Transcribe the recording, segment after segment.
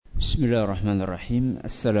Bismillahirrahmanirrahim.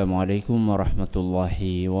 Assalamualaikum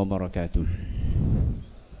warahmatullahi wabarakatuh.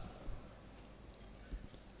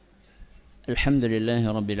 Alhamdulillahi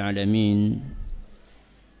rabbil alamin.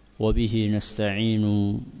 Wabihi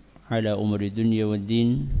nasta'inu ala umuri dunya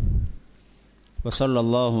waddin. Wa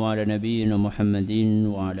sallallahu ala nabiyyina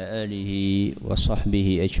Muhammadin wa ala alihi wa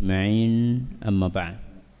sahbihi ajma'in. Amma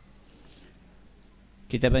ba'd.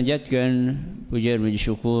 Kita panjatkan puja dan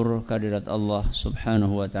syukur kehadirat Allah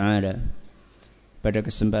Subhanahu wa taala pada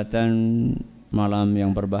kesempatan malam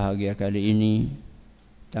yang berbahagia kali ini,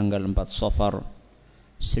 tanggal 4 Safar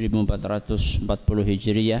 1440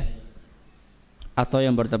 Hijriah atau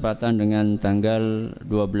yang bertepatan dengan tanggal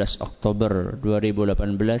 12 Oktober 2018.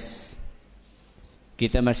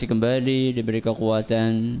 Kita masih kembali diberi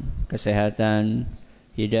kekuatan, kesehatan,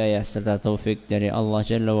 hidayah serta taufik dari Allah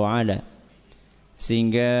Jalla wa Ala,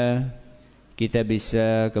 sehingga kita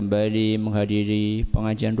bisa kembali menghadiri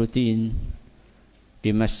pengajian rutin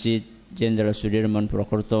di Masjid Jenderal Sudirman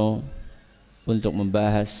Purwokerto untuk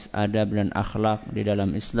membahas adab dan akhlak di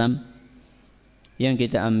dalam Islam yang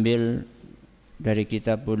kita ambil dari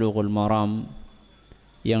kitab Bulughul Maram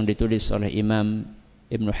yang ditulis oleh Imam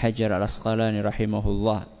Ibnu Hajar Al-Asqalani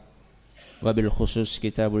rahimahullah, wabil khusus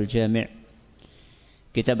Kitabul Jami'.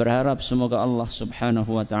 Kita berharap semoga Allah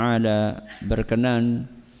Subhanahu wa taala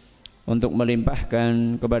berkenan untuk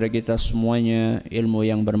melimpahkan kepada kita semuanya ilmu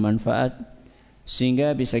yang bermanfaat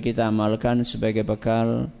sehingga bisa kita amalkan sebagai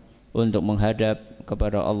bekal untuk menghadap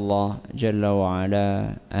kepada Allah Jalla wa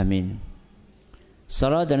Ala. Amin.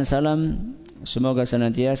 Salam dan salam semoga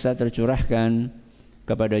senantiasa tercurahkan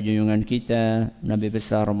kepada junjungan kita Nabi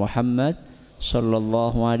besar Muhammad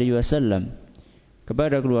sallallahu alaihi wasallam,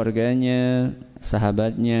 kepada keluarganya,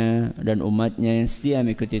 sahabatnya, dan umatnya yang setia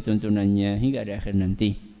mengikuti tuntunannya hingga di akhir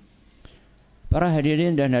nanti. Para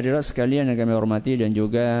hadirin dan hadirat sekalian yang kami hormati dan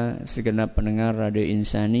juga segenap pendengar Radio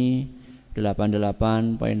Insani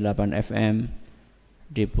 88.8 FM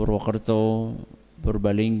di Purwokerto,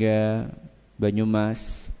 Purbalingga,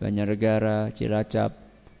 Banyumas, Banjarnegara, Cilacap,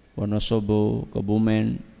 Wonosobo,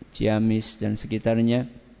 Kebumen, Ciamis dan sekitarnya,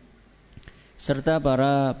 serta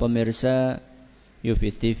para pemirsa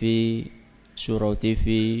Yufi TV, Surau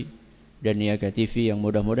TV, dan Niaga TV yang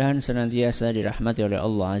mudah-mudahan senantiasa dirahmati oleh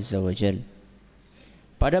Allah Azza wa Jalla.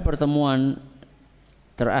 Pada pertemuan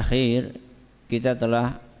terakhir kita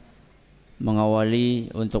telah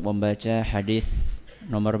mengawali untuk membaca hadis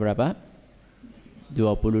nomor berapa?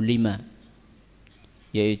 25,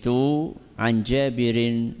 yaitu an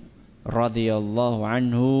Jabirin radhiyallahu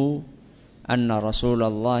anhu anna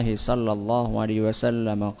Rasulullah sallallahu alaihi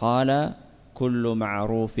wasallam qala kullu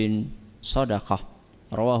ma'rufin sadaqah,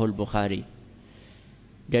 rawahul Bukhari.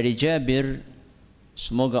 Dari Jabir,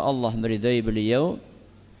 semoga Allah meridai beliau,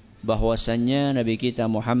 bahwasannya Nabi kita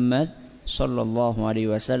Muhammad sallallahu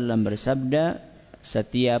alaihi wasallam bersabda,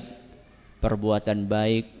 setiap perbuatan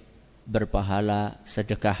baik berpahala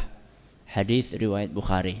sedekah. Hadis riwayat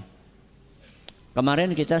Bukhari.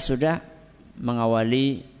 Kemarin kita sudah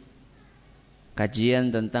mengawali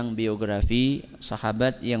kajian tentang biografi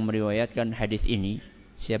sahabat yang meriwayatkan hadis ini.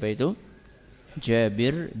 Siapa itu?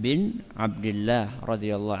 Jabir bin Abdullah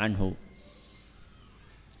radhiyallahu anhu.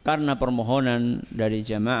 Karena permohonan dari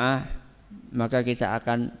jamaah, maka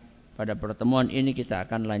pada pertemuan ini kita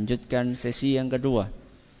akan lanjutkan sesi yang kedua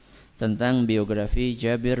tentang biografi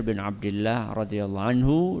Jabir bin Abdullah radhiyallahu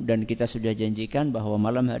anhu, dan kita sudah janjikan bahwa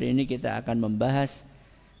malam hari ini kita akan membahas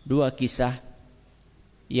dua kisah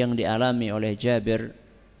yang dialami oleh Jabir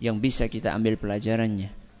yang bisa kita ambil pelajarannya.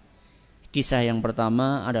 Kisah yang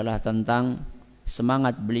pertama adalah tentang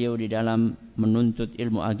semangat beliau di dalam menuntut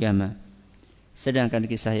ilmu agama. Sedangkan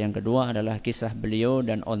kisah yang kedua adalah kisah beliau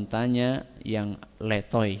dan ontanya yang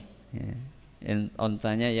letoy.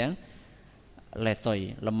 Ontanya yang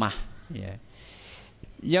letoy, lemah.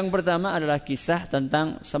 Yang pertama adalah kisah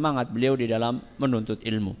tentang semangat beliau di dalam menuntut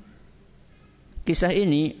ilmu. Kisah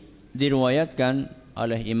ini diriwayatkan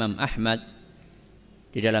oleh Imam Ahmad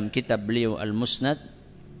di dalam kitab beliau Al-Musnad,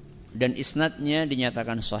 dan isnadnya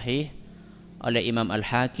dinyatakan sahih oleh Imam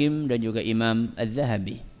Al-Hakim dan juga Imam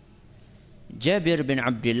Al-Zahabi. Jabir bin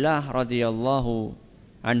Abdullah radhiyallahu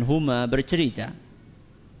anhuma bercerita,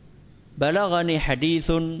 "Balaghani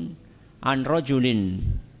hadithun an rajulin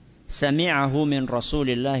sami'ahu min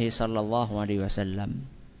Rasulillah sallallahu alaihi wasallam."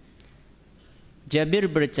 Jabir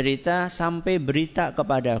bercerita, sampai berita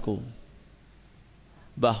kepadaku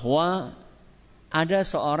bahwa ada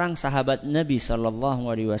seorang sahabat Nabi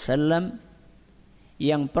sallallahu alaihi wasallam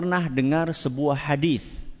yang pernah dengar sebuah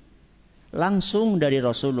hadis langsung dari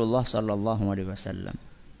Rasulullah sallallahu alaihi wasallam.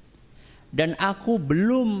 dan aku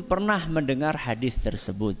belum pernah mendengar hadis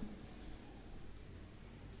tersebut.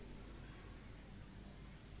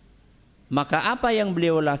 Maka apa yang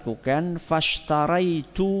beliau lakukan?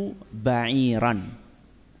 Fashtaraitu ba'iran.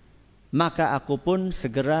 Maka aku pun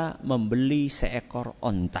segera membeli seekor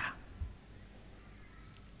onta.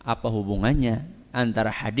 Apa hubungannya antara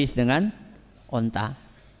hadis dengan onta?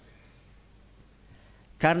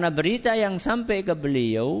 Karena berita yang sampai ke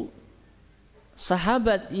beliau,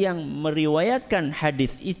 sahabat yang meriwayatkan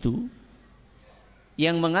hadis itu,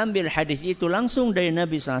 yang mengambil hadis itu langsung dari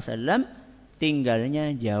Nabi SAW,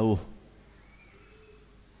 tinggalnya jauh.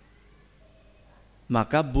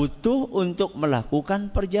 Maka butuh untuk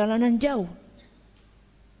melakukan perjalanan jauh.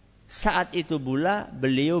 Saat itu pula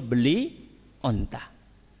beliau beli onta.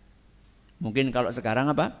 Mungkin kalau sekarang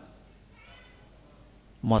apa?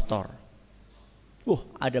 Motor.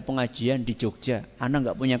 Ada pengajian di Jogja. Anak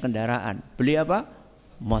nggak punya kendaraan. Beli apa?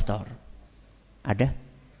 Motor. Ada?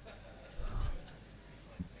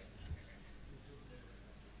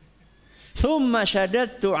 Thumma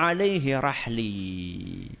syadadtu alaihi rahli.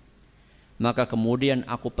 Maka kemudian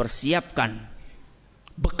aku persiapkan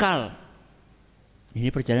bekal. Ini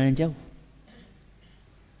perjalanan jauh.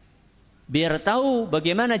 Biar tahu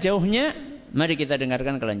bagaimana jauhnya, mari kita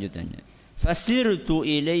dengarkan kelanjutannya. Fasirtu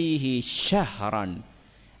ilaihi syahran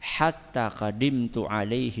hatta qadimtu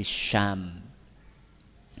alaihi Syam.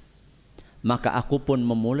 Maka aku pun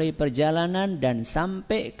memulai perjalanan dan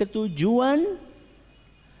sampai ke tujuan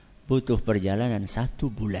butuh perjalanan 1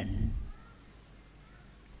 bulan.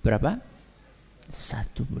 Berapa?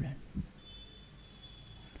 1 bulan.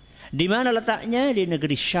 Di mana letaknya? Di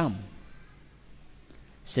negeri Syam.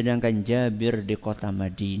 Sedangkan Jabir di kota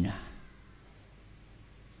Madinah.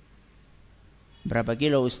 Berapa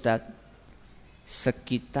kilo Ustaz?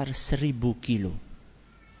 Sekitar 1000 kilo.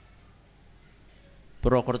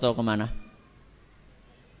 Purwokerto kemana?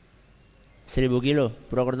 1000 kilo.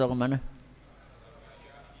 Purwokerto kemana?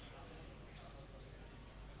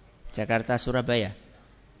 Jakarta, Surabaya.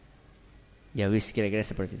 Ya wis, kira-kira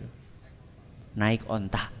seperti itu. Naik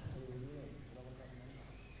onta.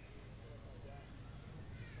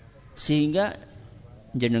 Sehingga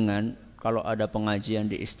jenengan kalau ada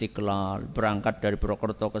pengajian di Istiqlal, berangkat dari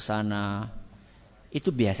Purwokerto ke sana,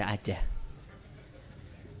 itu biasa aja.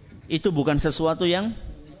 Itu bukan sesuatu yang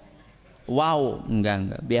wow,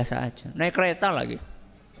 enggak, biasa aja. Naik kereta lagi.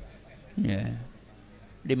 Ya.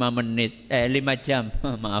 5 jam,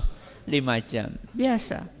 maaf, 5 jam.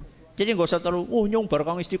 Biasa. Jadi nggak usah terlalu nyong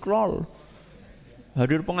barang Istiqlal,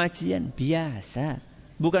 hadir pengajian, biasa.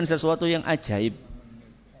 Bukan sesuatu yang ajaib.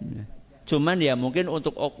 Cuman ya mungkin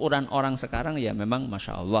untuk ukuran orang sekarang ya memang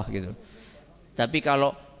Masya Allah gitu. Tapi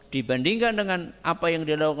kalau dibandingkan dengan apa yang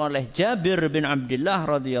dilakukan oleh Jabir bin Abdullah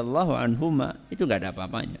radhiyallahu anhuma, itu nggak ada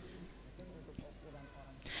apa-apanya.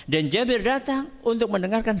 Dan Jabir datang untuk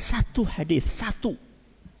mendengarkan 1 hadis, 1.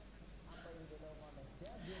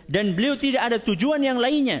 Dan beliau tidak ada tujuan yang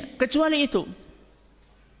lainnya kecuali itu.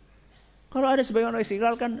 Kalau ada sebagian orang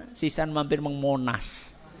Istiqlal kan sisan mampir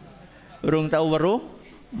Monas. Urung tahu weruh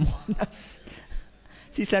Monas.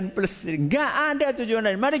 Sisan plus. Enggak ada tujuan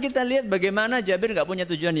lain. Mari kita lihat bagaimana Jabir enggak punya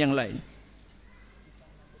tujuan yang lain.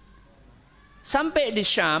 Sampai di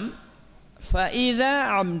Syam, fa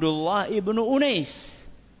idza Abdullah ibnu Unais.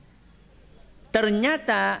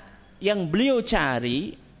 Ternyata yang beliau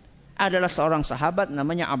cari adalah seorang sahabat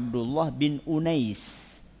namanya Abdullah bin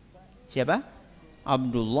Unais. Siapa?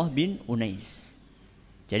 Abdullah bin Unais.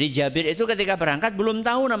 Jadi Jabir itu ketika berangkat belum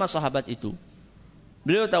tahu nama sahabat itu.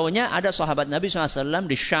 Beliau tahunya ada sahabat Nabi SAW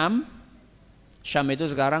di Syam. Syam itu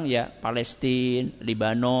sekarang ya Palestina,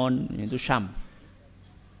 Lebanon, itu Syam.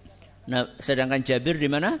 Nah, sedangkan Jabir di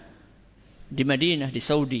mana? Di Madinah, di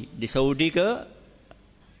Saudi. Di Saudi ke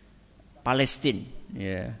Palestina.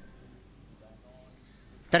 Ya.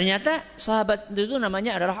 Ternyata sahabat itu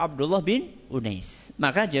namanya adalah Abdullah bin Unais.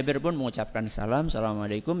 Maka Jabir pun mengucapkan salam,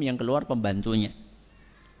 assalamualaikum, yang keluar pembantunya.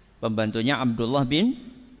 Pembantunya Abdullah bin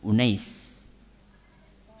Unais.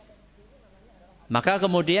 Maka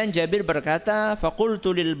kemudian Jabir berkata,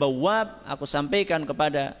 faqultu lil bawwab, aku sampaikan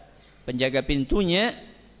kepada penjaga pintunya,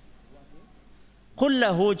 qul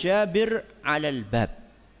lahu Jabir 'alal bab.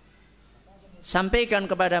 Sampaikan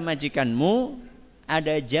kepada majikanmu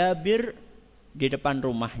ada Jabir di depan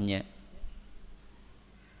rumahnya.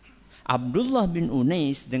 Abdullah bin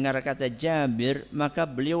Unais dengar kata Jabir, maka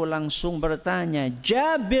beliau langsung bertanya,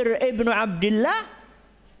 Jabir ibnu Abdullah?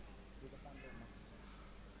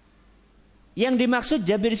 Yang dimaksud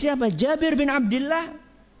Jabir siapa? Jabir bin Abdullah.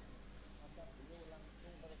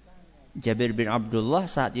 Jabir bin Abdullah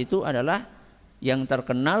saat itu adalah yang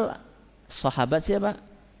terkenal sahabat siapa?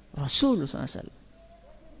 Rasul SAW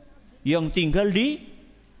yang tinggal di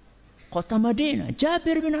kota Madinah,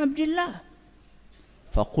 Jabir bin Abdullah.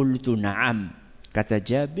 Faqultu na'am. Kata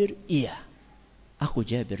Jabir, iya, aku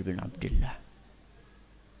Jabir bin Abdullah.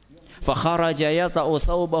 Fakharaja yata'u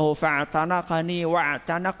thawbahu fa'atanaqani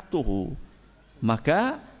wa'atanaqtuhu.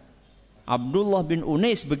 Maka Abdullah bin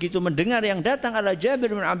Unais begitu mendengar yang datang adalah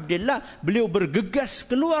Jabir bin Abdullah, beliau bergegas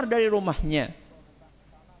keluar dari rumahnya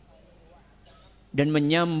dan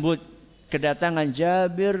menyambut kedatangan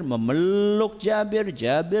Jabir, memeluk Jabir.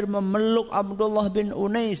 Jabir memeluk Abdullah bin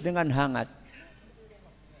Unais dengan hangat.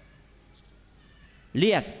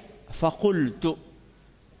 Lihat, faqultu.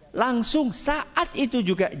 Langsung saat itu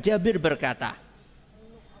juga Jabir berkata,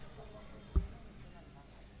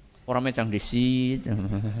 orang metang disit,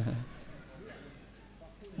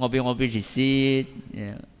 ngopi-ngopi disit,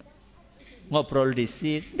 ya, ngobrol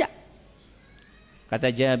disit. Tidak. Kata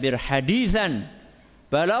Jabir, hadisan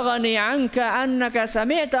balaghani anka annaka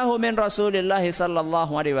sami'tahu min Rasulillah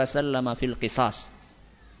sallallahu alaihi wasallam fil qisas.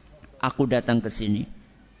 Aku datang ke sini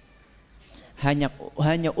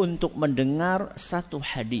hanya untuk mendengar satu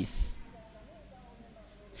hadis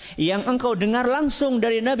yang engkau dengar langsung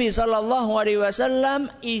dari Nabi sallallahu alaihi wasallam,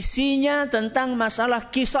 isinya tentang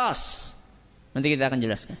masalah qisas. Nanti kita akan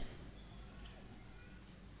jelaskan.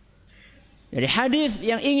 Jadi hadis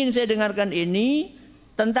yang ingin saya dengarkan ini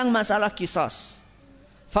tentang masalah qisas.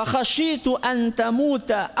 Fa khasyitu an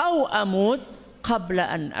tamuta aw amut qabla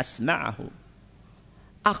an asma'ahu.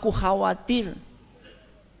 Aku khawatir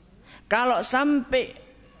kalau sampai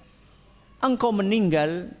engkau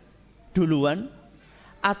meninggal duluan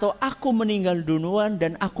atau aku meninggal duluan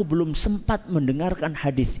dan aku belum sempat mendengarkan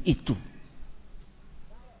hadis itu.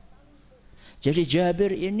 Jadi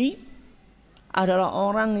Jabir ini adalah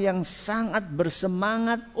orang yang sangat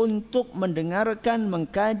bersemangat untuk mendengarkan,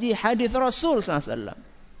 mengkaji hadis Rasul SAW.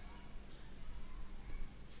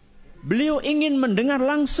 Beliau ingin mendengar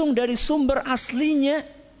langsung dari sumber aslinya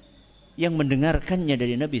yang mendengarkannya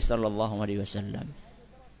dari Nabi SAW.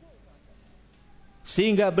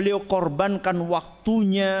 Sehingga beliau korbankan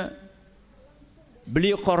waktunya,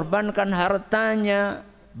 beliau korbankan hartanya,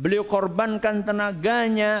 beliau korbankan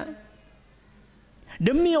tenaganya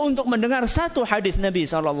demi untuk mendengar satu hadis Nabi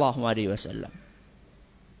SAW.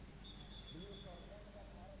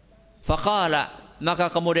 Faqala,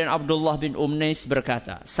 maka kemudian Abdullah bin Unais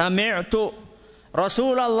berkata, sami'tu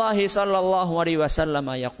Rasulullah sallallahu alaihi wasallam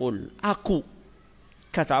yaqul. Aku,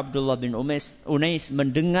 kata Abdullah bin Unais,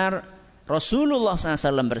 mendengar Rasulullah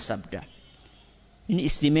SAW bersabda. Ini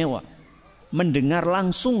istimewa, mendengar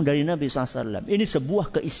langsung dari Nabi SAW. Ini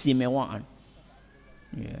sebuah keistimewaan.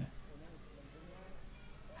 Ya.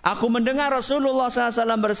 Aku mendengar Rasulullah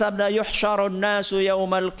SAW bersabda, yuhsyarun nasu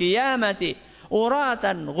yaumal qiyamati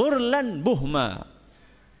uratan ghurlan buhma.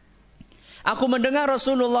 Aku mendengar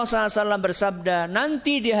Rasulullah SAW bersabda,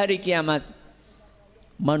 nanti di hari kiamat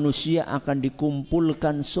manusia akan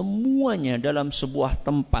dikumpulkan semuanya dalam sebuah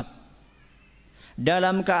tempat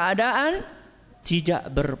dalam keadaan tidak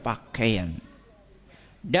berpakaian,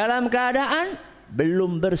 dalam keadaan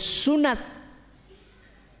belum bersunat,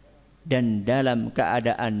 dan dalam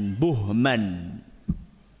keadaan buhman.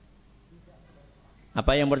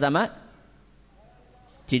 Apa yang pertama?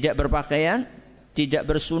 Tidak berpakaian, tidak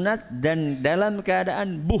bersunat, dan dalam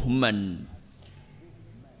keadaan buhman.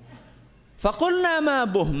 Faqulna ma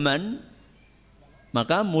buhman.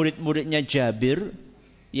 Maka murid-muridnya Jabir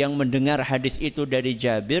yang mendengar hadis itu dari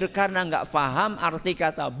Jabir, karena enggak faham arti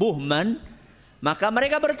kata buhman, maka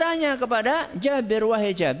mereka bertanya kepada Jabir,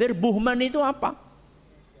 wahai Jabir, buhman itu apa?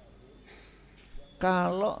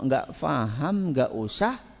 Kalau enggak faham, enggak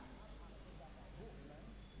usah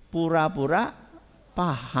pura-pura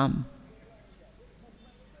paham.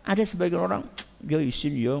 Ada sebagian orang, ya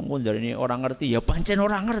isin ya, ngundar ini orang ngerti, ya pancen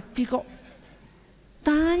orang ngerti kok.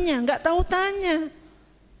 Tanya, enggak tahu tanya.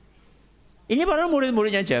 Ini padahal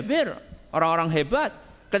murid-muridnya Jabir, orang-orang hebat.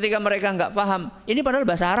 Ketika mereka enggak paham, ini padahal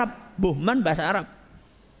bahasa Arab, buhman bahasa Arab.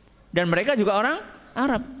 Dan mereka juga orang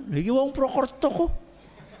Arab. Lagi wong Prokerto kok.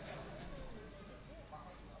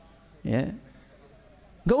 Ya.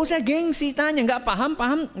 Enggak usah gengsi, tanya, enggak paham,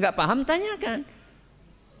 tanyakan.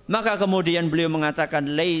 Maka kemudian beliau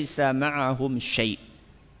mengatakan laisa ma'ahum syai'.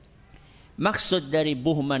 Maksud dari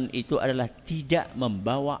buhman itu adalah tidak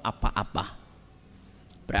membawa apa-apa.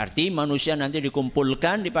 Berarti manusia nanti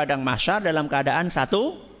dikumpulkan di padang mahsyar dalam keadaan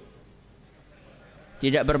satu,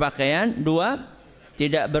 tidak berpakaian, dua,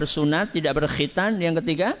 tidak bersunat, tidak berkhitan, yang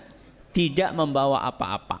ketiga, tidak membawa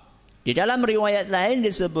apa-apa. Di dalam riwayat lain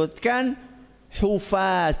disebutkan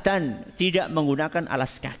hufatan, tidak menggunakan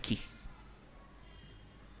alas kaki.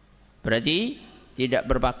 Berarti tidak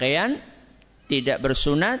berpakaian, tidak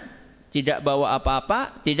bersunat, tidak bawa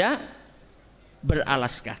apa-apa, tidak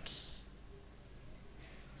beralas kaki.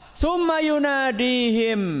 Thumma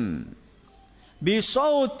yunadihim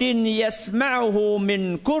bisautin yasma'uhu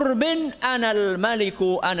min kurbin anal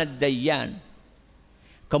maliku anad dayyan.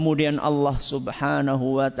 Kemudian Allah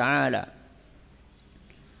Subhanahu wa ta'ala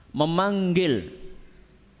memanggil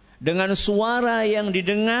dengan suara yang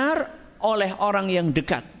didengar oleh orang yang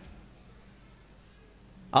dekat.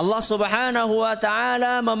 Allah Subhanahu wa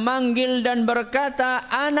ta'ala memanggil dan berkata,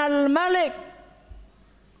 Anal Malik,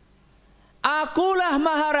 akulah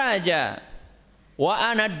Maharaja, wa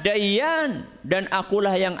anad dayyan, dan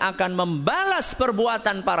akulah yang akan membalas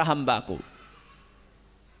perbuatan para hambaku.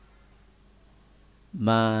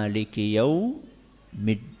 Maliki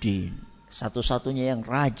yaumiddin. Satu-satunya yang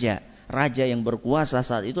raja yang berkuasa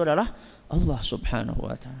saat itu adalah Allah Subhanahu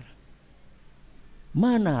wa ta'ala.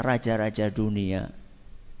 Mana raja-raja dunia?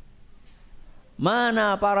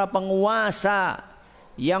 Mana para penguasa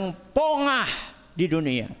yang pongah di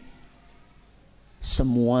dunia?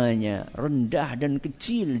 Semuanya rendah dan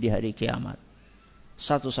kecil di hari kiamat.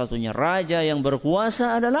 Satu-satunya raja yang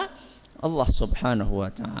berkuasa adalah Allah Subhanahu wa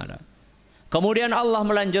ta'ala. Kemudian Allah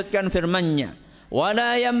melanjutkan firman-Nya,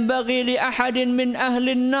 "Wala yanbaghi li ahadin min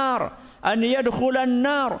ahli an-nar an yadkhula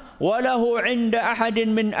an-nar wa lahu 'inda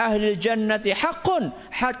ahadin min ahli al-jannati haqqun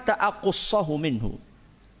hatta aqussahu minhu."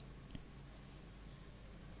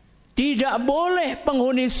 Tidak boleh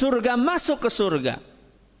penghuni surga masuk ke surga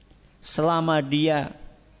selama dia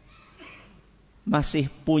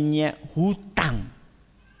masih punya hutang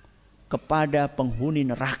kepada penghuni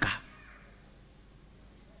neraka.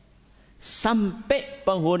 Sampai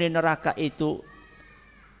penghuni neraka itu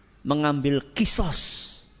mengambil kisos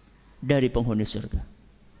dari penghuni surga.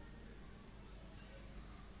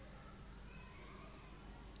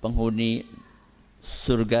 Penghuni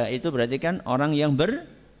surga itu berarti kan orang yang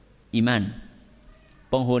beriman.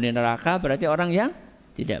 Penghuni neraka berarti orang yang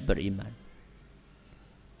tidak beriman.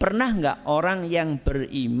 Pernah enggak orang yang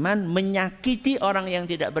beriman menyakiti orang yang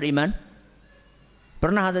tidak beriman?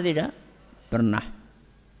 Pernah atau tidak? Pernah.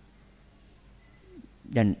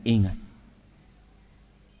 Dan ingat,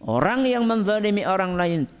 orang yang menzalimi orang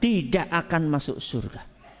lain tidak akan masuk surga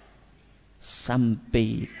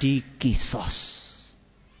sampai dikisos.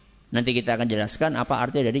 Nanti kita akan jelaskan apa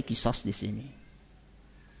arti dari kisos di sini.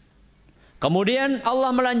 Kemudian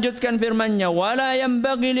Allah melanjutkan firman-Nya, "Wala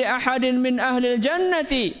yanbaghi li ahadin min ahli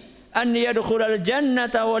al-jannati an yadkhulal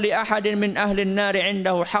jannata wa li ahadin min ahli an-nari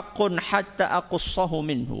 'indahu haqqun hatta aqussahu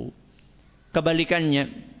minhu."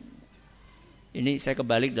 Kebalikannya, ini saya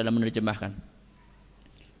kebalik dalam menerjemahkan.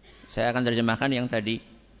 Saya akan terjemahkan yang tadi.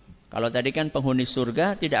 Kalau tadi kan penghuni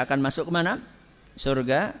surga tidak akan masuk ke mana?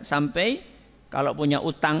 Surga sampai kalau punya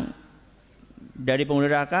utang dari penghuni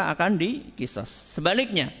neraka akan dikisos.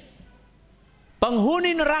 Sebaliknya,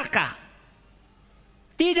 penghuni neraka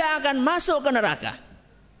tidak akan masuk ke neraka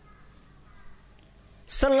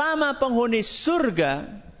selama penghuni surga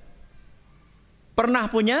pernah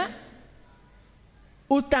punya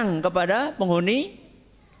utang kepada penghuni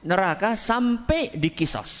neraka sampai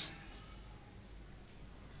dikisos.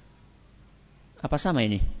 Apa sama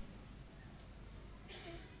ini?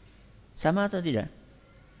 Sama atau tidak?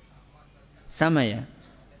 Sama ya.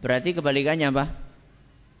 Berarti kebalikannya apa?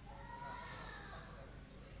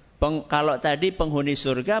 Kalau tadi penghuni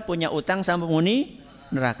surga punya utang sama penghuni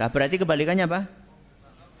neraka, berarti kebalikannya apa?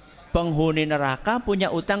 Penghuni neraka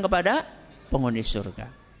punya utang kepada penghuni surga.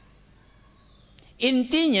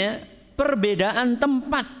 Intinya perbedaan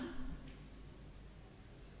tempat.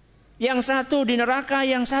 Yang satu di neraka,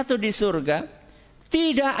 yang satu di surga,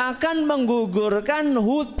 tidak akan menggugurkan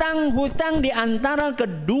hutang-hutang di antara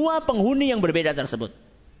kedua penghuni yang berbeda tersebut.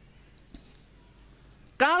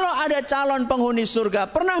 Kalau ada calon penghuni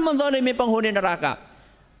surga pernah menzalimi penghuni neraka,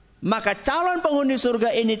 maka calon penghuni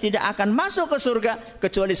surga ini tidak akan masuk ke surga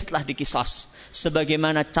kecuali setelah dikisos.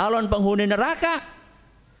 Sebagaimana calon penghuni neraka,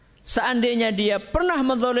 seandainya dia pernah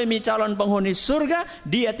menzalimi calon penghuni surga,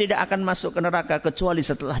 dia tidak akan masuk ke neraka kecuali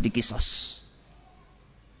setelah dikisos.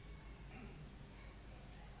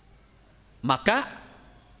 Maka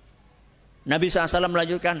Nabi SAW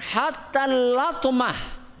melanjutkan, hatta latumah,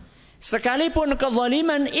 sekalipun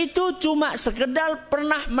kezaliman itu cuma sekedar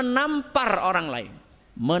pernah menampar orang lain,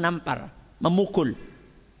 menampar, memukul,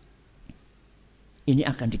 ini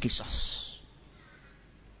akan dikisos.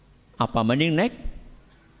 Apa mending naik?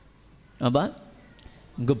 Apa?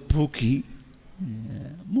 Gebuki,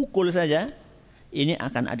 mukul saja, ini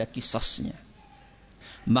akan ada kisosnya.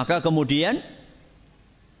 Maka kemudian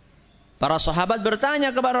Para sahabat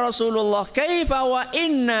bertanya kepada Rasulullah, "Kaifa wa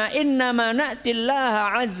innama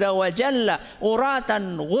na'tillaha azza wa jalla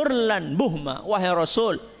uratan ghurlan buhma." Wahai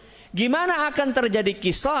Rasul, gimana akan terjadi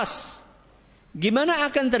qisas? Gimana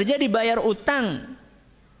akan terjadi bayar utang?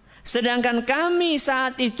 Sedangkan kami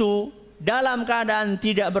saat itu dalam keadaan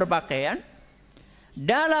tidak berpakaian,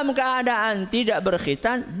 dalam keadaan tidak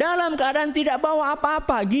berkhitan, dalam keadaan tidak bawa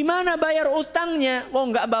apa-apa. Gimana bayar utangnya? Kok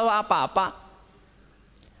enggak bawa apa-apa?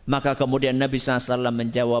 Maka kemudian Nabi SAW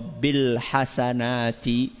menjawab, bil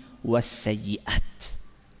hasanati was sayyiat.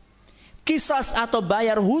 Qisas atau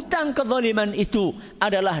bayar hutang kezaliman itu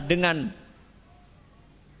adalah dengan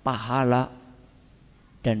pahala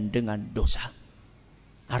dan dengan dosa.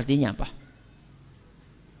 Artinya apa?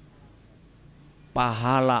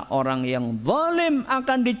 Pahala orang yang zalim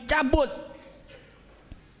akan dicabut,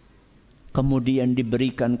 kemudian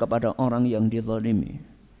diberikan kepada orang yang dizalimi.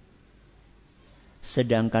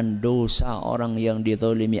 Sedangkan dosa orang yang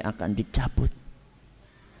dizalimi akan dicabut,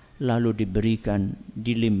 lalu diberikan,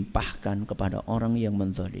 dilimpahkan kepada orang yang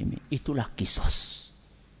menzalimi. Itulah qisas.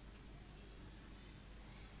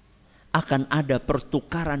 Akan ada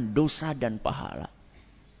pertukaran dosa dan pahala.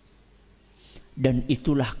 Dan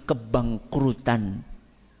itulah kebangkrutan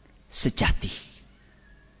sejati.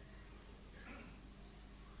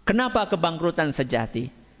 Kenapa kebangkrutan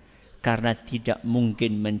sejati? Karena tidak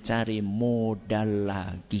mungkin mencari modal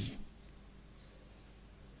lagi.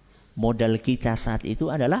 Modal kita saat itu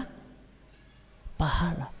adalah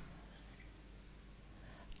pahala.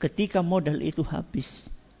 Ketika modal itu habis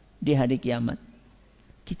di hari kiamat,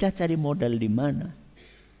 kita cari modal di mana?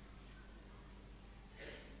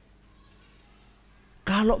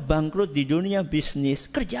 Kalau bangkrut di dunia bisnis,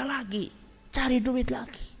 kerja lagi, cari duit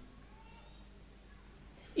lagi.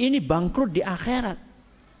 Ini bangkrut di akhirat.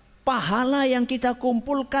 Pahala yang kita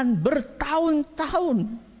kumpulkan bertahun-tahun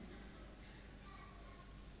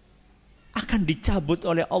akan dicabut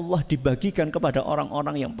oleh Allah, dibagikan kepada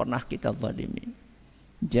orang-orang yang pernah kita zalimi.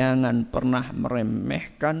 Jangan pernah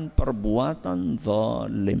meremehkan perbuatan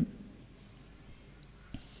zalim.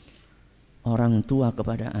 Orang tua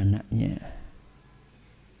kepada anaknya,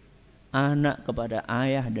 anak kepada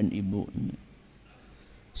ayah dan ibunya,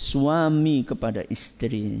 suami kepada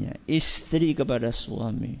istrinya, istri kepada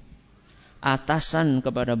suami, atasan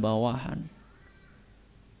kepada bawahan,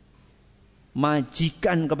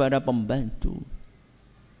 majikan kepada pembantu,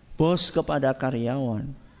 bos kepada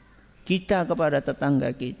karyawan, kita kepada tetangga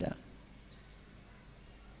kita,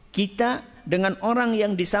 kita dengan orang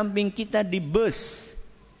yang di samping kita di bus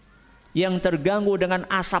yang terganggu dengan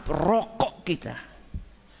asap rokok kita.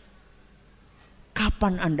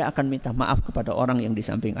 Kapan Anda akan minta maaf kepada orang yang di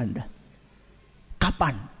samping Anda?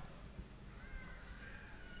 Kapan?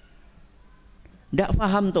 Tidak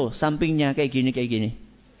paham tuh, sampingnya kayak gini.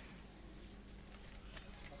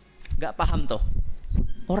 Tidak paham tuh.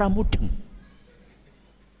 Orang mudeng.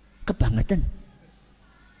 Kebangetan.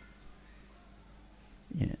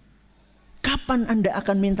 Ya. Kapan Anda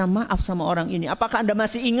akan minta maaf sama orang ini? Apakah Anda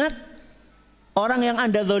masih ingat orang yang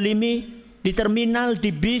Anda zalimi di terminal,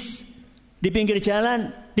 di bis, di pinggir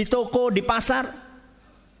jalan, di toko, di pasar?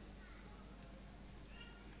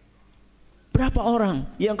 Berapa orang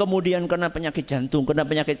yang kemudian kena penyakit jantung, kena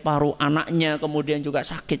penyakit paru, anaknya kemudian juga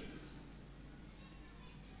sakit.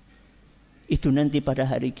 Itu nanti pada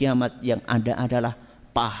hari kiamat yang ada adalah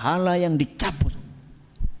pahala yang dicabut.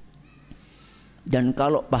 Dan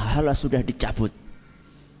kalau pahala sudah dicabut,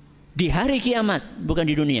 di hari kiamat, bukan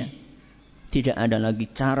di dunia, tidak ada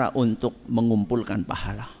lagi cara untuk mengumpulkan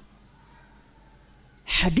pahala.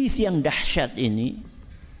 Hadis yang dahsyat ini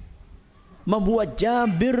membuat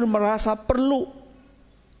Jabir merasa perlu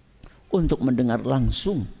untuk mendengar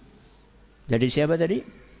langsung dari siapa tadi?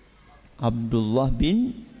 Abdullah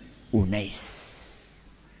bin Unais.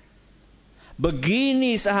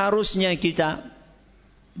 Begini seharusnya kita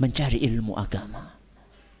mencari ilmu agama.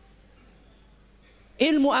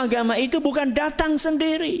 Ilmu agama itu bukan datang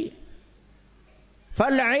sendiri.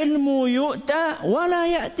 Fal ilmu yu'ta wa la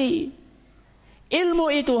ya'ti. Ilmu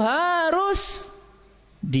itu harus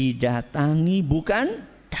didatangi, bukan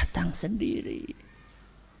datang sendiri.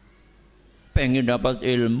 Pengen dapat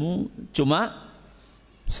ilmu cuma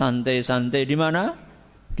santai-santai di mana?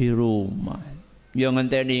 Di rumah. Yang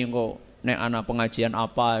ngenteni kok nek ana pengajian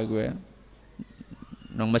apa gue.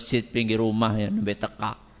 Nang masjid pinggir rumah ya nembe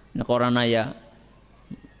teka. Nek ora ya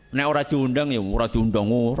nek ora diundang ya ora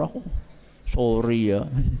diundang ora. Sorry ya.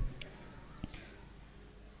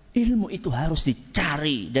 Ilmu itu harus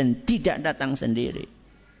dicari dan tidak datang sendiri.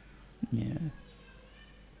 Ya.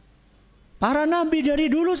 Para nabi dari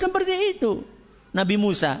dulu seperti itu. Nabi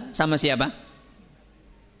Musa sama siapa?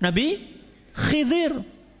 Nabi Khidir.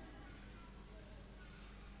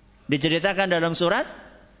 Diceritakan dalam surat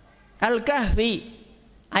Al-Kahfi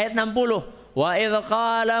ayat 60. Wa idh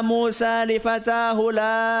qala Musa li fatahu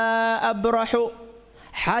la abrahu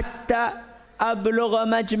hatta ablugha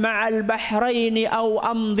majma'al bahraini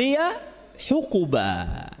aw amdiya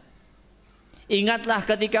huquba. Ingatlah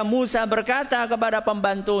ketika Musa berkata kepada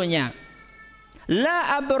pembantunya,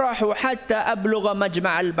 la abrahu hatta ablugha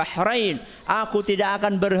majma'al bahrain. Aku tidak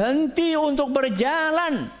akan berhenti untuk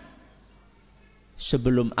berjalan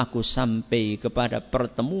sebelum aku sampai kepada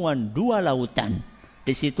pertemuan dua lautan.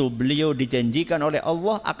 Di situ beliau dijanjikan oleh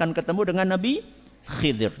Allah akan ketemu dengan Nabi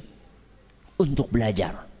Khidir untuk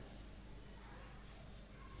belajar.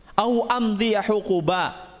 Au amdiya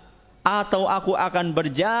huquba, atau aku akan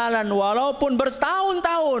berjalan walaupun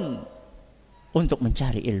bertahun-tahun untuk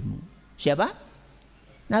mencari ilmu. Siapa?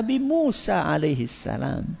 Nabi Musa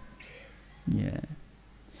alaihissalam. Ya.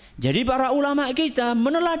 Jadi para ulama kita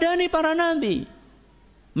meneladani para nabi.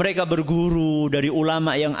 Mereka berguru dari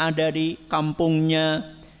ulama yang ada di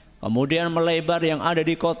kampungnya, kemudian melebar yang ada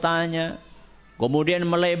di kotanya, kemudian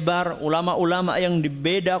melebar ulama-ulama yang di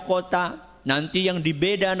beda kota, nanti yang di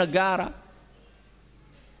beda negara.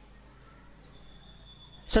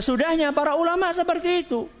 Sesudahnya para ulama seperti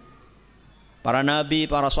itu. Para nabi,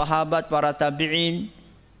 para sahabat, para tabi'in,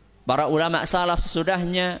 para ulama salaf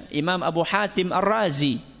sesudahnya. Imam Abu Hatim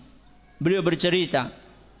Ar-Razi, beliau bercerita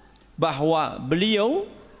bahwa beliau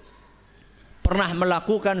pernah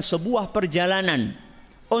melakukan sebuah perjalanan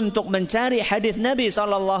untuk mencari hadis Nabi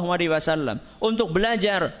SAW, untuk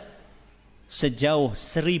belajar sejauh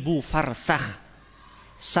 1000 farsakh.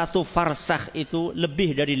 Satu farsakh itu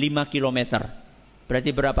lebih dari 5 kilometer.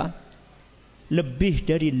 Berarti berapa? Lebih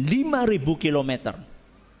dari 5.000 kilometer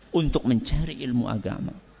untuk mencari ilmu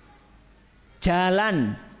agama.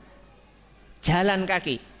 Jalan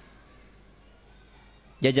kaki.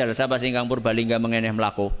 Jajal sahabat singkang Purbalingga mengeneh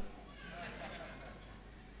melaku.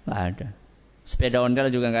 Nggak ada. Sepeda ontel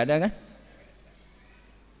juga nggak ada kan?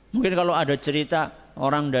 Mungkin kalau ada cerita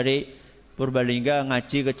orang dari Purbalingga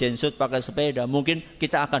ngaji ke Jensut pakai sepeda, mungkin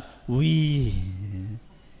kita akan, wih.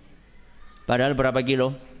 Padahal berapa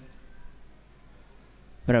kilo?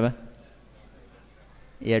 Berapa?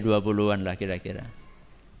 Ya 20-an lah kira-kira.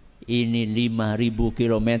 Ini 5.000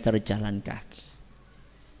 kilometer jalan kaki.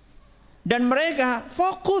 Dan mereka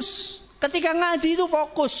fokus. Ketika ngaji itu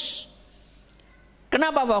fokus.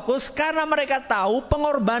 Kenapa fokus? Karena mereka tahu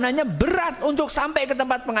pengorbanannya berat untuk sampai ke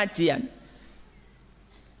tempat pengajian.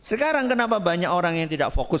 Sekarang kenapa banyak orang yang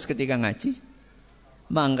tidak fokus ketika ngaji?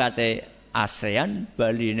 Mangkate ASEAN,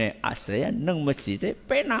 baline ASEAN, neng masjidnya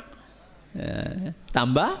penak.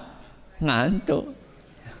 Tambah ngantuk.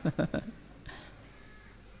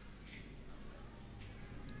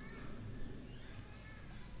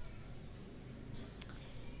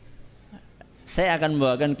 Saya akan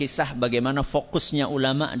membawakan kisah bagaimana fokusnya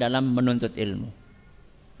ulama dalam menuntut ilmu.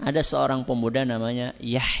 Ada seorang pemuda namanya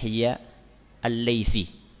Yahya Al-Laythi.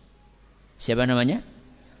 Siapa namanya?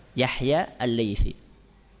 Yahya Al-Laythi.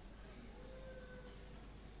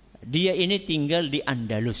 Dia ini tinggal di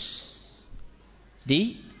Andalus.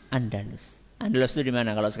 Di Andalus. Andalus itu di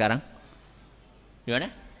mana kalau sekarang? Di mana?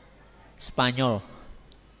 Spanyol.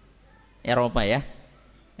 Eropa ya.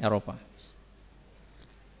 Eropa.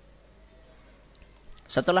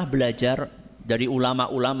 Setelah belajar dari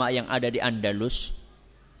ulama-ulama yang ada di Andalus,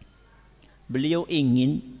 beliau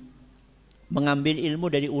ingin mengambil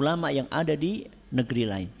ilmu dari ulama yang ada di negeri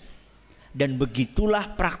lain. Dan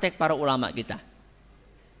begitulah praktek para ulama kita.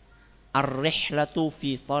 Ar-rihlatu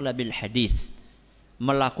fi talabil hadis.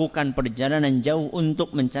 Melakukan perjalanan jauh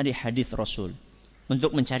untuk mencari hadis Rasul.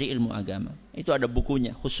 Untuk mencari ilmu agama. Itu ada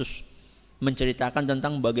bukunya khusus. Menceritakan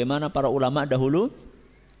tentang bagaimana para ulama dahulu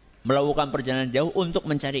melakukan perjalanan jauh untuk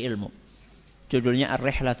mencari ilmu. Judulnya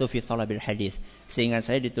Ar-Rihlatu fi Thalabil Hadis. Seingat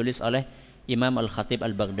saya ditulis oleh Imam Al-Khatib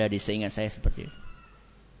Al-Baghdadi. Seingat saya seperti itu.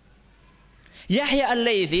 Yahya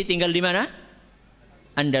Al-Laythi tinggal di mana?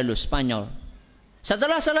 Andalus, Spanyol.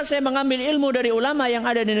 Setelah selesai mengambil ilmu dari ulama yang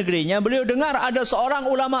ada di negerinya, beliau dengar ada seorang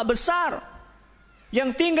ulama besar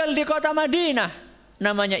yang tinggal di kota Madinah.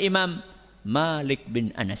 Namanya Imam Malik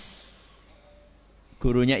bin Anas.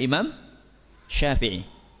 Gurunya Imam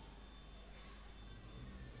Syafi'i.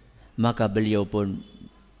 Maka beliau pun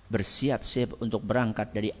bersiap-siap untuk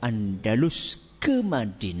berangkat dari Andalus ke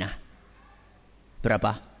Madinah.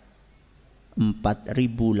 Berapa?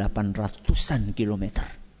 4.800-an kilometer.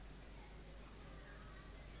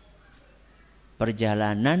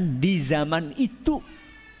 Perjalanan di zaman itu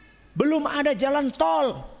belum ada jalan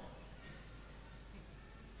tol.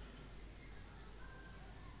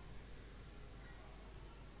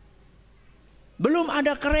 Belum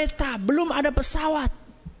ada kereta, belum ada pesawat.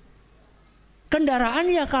 Kendaraan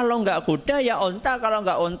ya kalau nggak kuda ya onta, kalau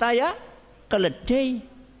nggak onta ya keledai.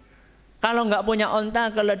 Kalau nggak punya onta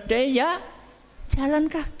keledai ya jalan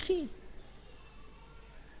kaki.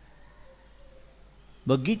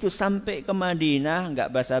 Begitu sampai ke Madinah, nggak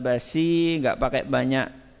basa-basi, nggak pakai banyak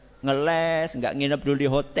ngeles, nggak nginep dulu di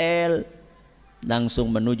hotel, langsung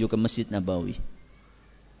menuju ke Masjid Nabawi.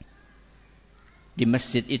 Di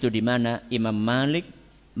masjid itu di mana Imam Malik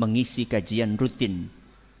mengisi kajian rutin.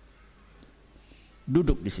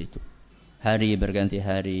 Duduk di situ. Hari berganti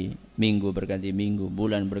hari, minggu berganti minggu,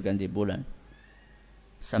 bulan berganti bulan.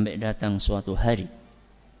 Sampai datang suatu hari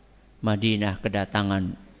Madinah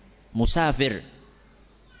kedatangan musafir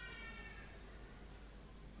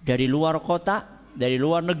dari luar kota, dari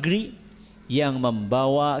luar negeri yang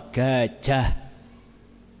membawa gajah.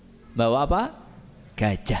 Bawa apa?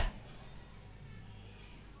 Gajah.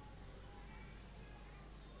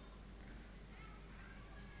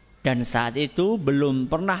 Dan saat itu belum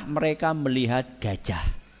pernah mereka melihat gajah.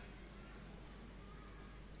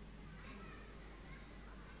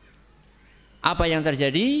 Apa yang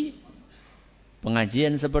terjadi?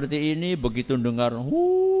 Pengajian seperti ini begitu dengar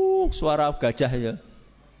suara gajah ya.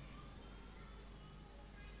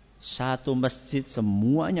 Satu masjid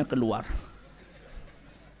semuanya keluar.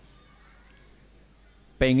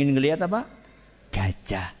 Pengen ngelihat apa?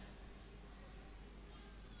 Gajah.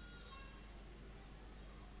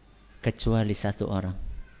 Kecuali satu orang.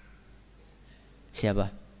 Siapa?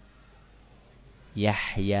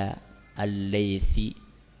 Yahya al-Laythi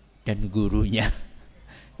dan gurunya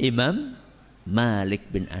Imam Malik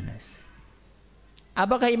bin Anas.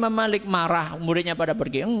 Apakah Imam Malik marah muridnya pada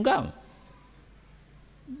pergi? Enggak.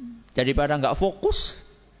 Daripada enggak fokus,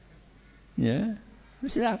 ya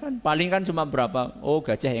silakan. Paling kan cuma berapa? Oh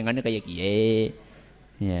gajah yang ini kayak kie.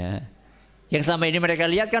 Ya. Yang selama ini mereka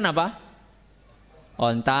lihat kan apa?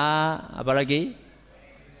 Onta, apalagi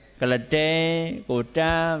keledai,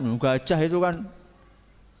 kuda, gajah itu kan.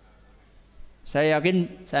 Saya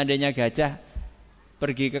yakin seandainya gajah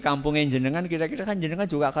pergi ke kampungnya jenengan, kira-kira kan jenengan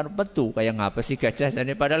juga akan petu kayak ngapa sih gajah.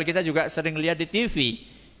 Padahal kita juga sering lihat di TV.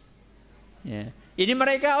 Ya. Ini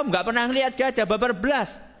mereka nggak pernah lihat gajah, babar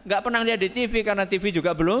belas, nggak pernah lihat di TV karena TV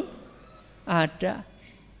juga belum ada.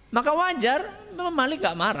 Maka wajar, Imam Malik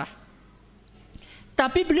nggak marah.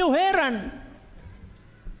 Tapi beliau heran.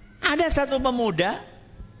 Ada satu pemuda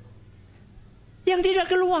yang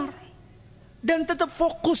tidak keluar dan tetap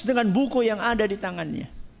fokus dengan buku yang ada di tangannya.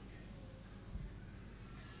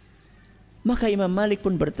 Maka Imam Malik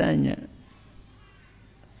pun bertanya,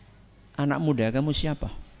 anak muda kamu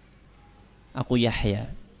siapa? Aku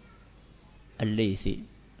Yahya al-Laythi.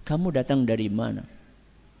 Kamu datang dari mana?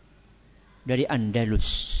 Dari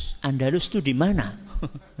Andalus. Andalus itu di mana?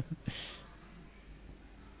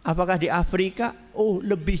 Apakah di Afrika? Oh,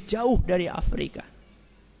 lebih jauh dari Afrika.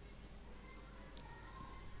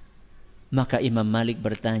 Maka Imam Malik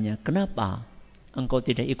bertanya, kenapa engkau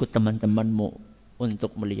tidak ikut teman-temanmu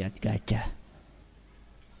untuk melihat gajah?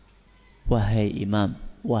 Wahai Imam,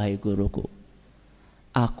 wahai guruku,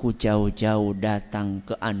 aku jauh-jauh datang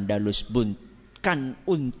ke Andalus bukan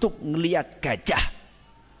untuk melihat gajah.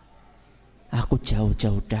 Aku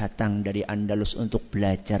jauh-jauh datang dari Andalus untuk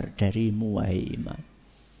belajar darimu, wahai Imam.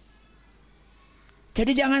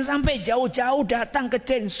 Jadi jangan sampai jauh-jauh datang ke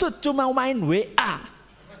Jensut cuma main WA.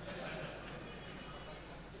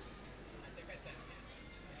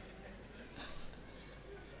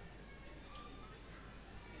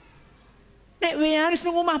 Nek WA harus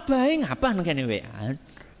nunggu omah bae ngapa ngene WA?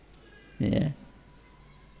 Ya.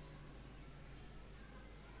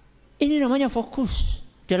 Ini namanya fokus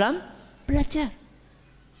dalam belajar.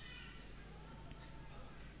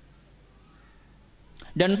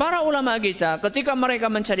 Dan para ulama kita ketika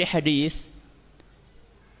mereka mencari hadis,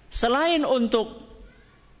 selain untuk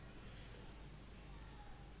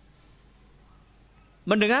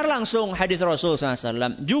mendengar langsung hadis Rasul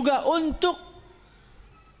SAW, juga untuk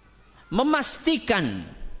memastikan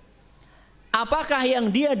apakah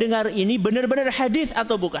yang dia dengar ini benar-benar hadis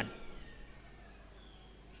atau bukan.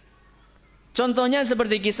 Contohnya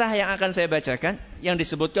seperti kisah yang akan saya bacakan yang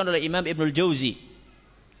disebutkan oleh Imam Ibnul Jauzi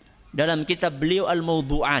dalam kitab beliau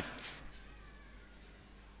Al-Mawdu'at.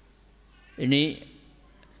 Ini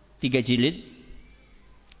 3 jilid.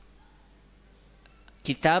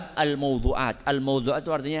 Kitab Al-Mawdu'at. Al-Mawdu'at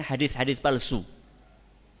itu artinya hadis-hadis palsu.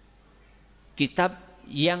 Kitab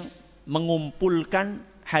yang mengumpulkan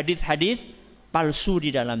hadis-hadis palsu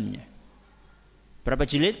di dalamnya. Berapa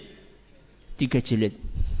jilid? 3 jilid.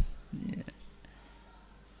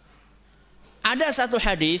 Ada satu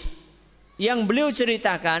hadis yang beliau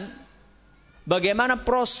ceritakan Bagaimana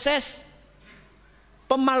proses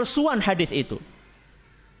pemalsuan hadis itu.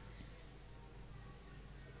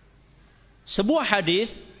 Sebuah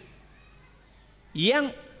hadis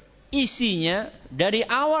yang isinya dari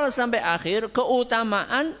awal sampai akhir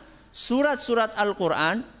keutamaan surat-surat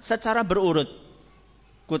Al-Quran secara berurut.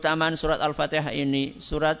 Keutamaan surat Al-Fatihah ini,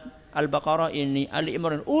 surat Al-Baqarah ini, Ali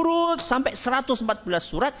Imran, urut sampai 114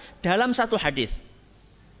 surat dalam satu hadis.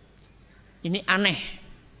 Ini aneh.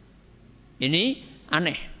 Ini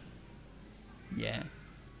aneh. Ya.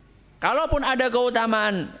 Kalaupun ada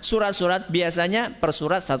keutamaan surat-surat, biasanya per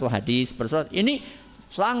surat satu hadis, per surat. Ini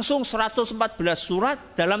langsung 114 surat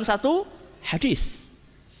dalam satu hadis.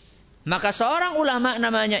 Maka seorang ulama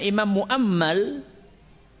namanya Imam Mu'ammal,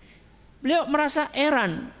 beliau merasa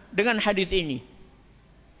heran dengan hadis ini.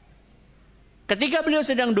 Ketika beliau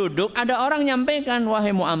sedang duduk, ada orang nyampaikan, wahai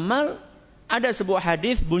Mu'ammal, ada sebuah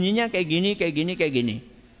hadis bunyinya kayak gini, kayak gini, kayak gini.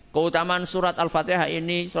 Keutamaan surat Al-Fatihah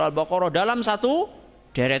ini, surat Al-Baqarah dalam satu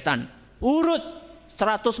deretan. Urut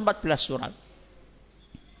 114 surat.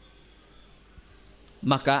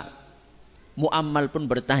 Maka Mu'ammal pun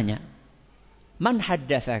bertanya, man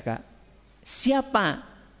haddatsaka? Siapa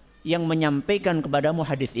yang menyampaikan kepadamu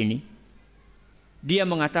hadis ini? Dia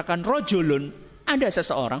mengatakan, rajulun, ada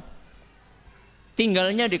seseorang.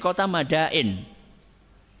 Tinggalnya di kota Madain.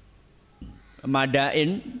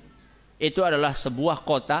 Madain itu adalah sebuah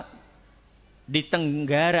kota di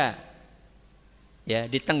tenggara, ya,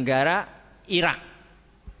 di tenggara Irak.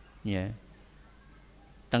 Ya.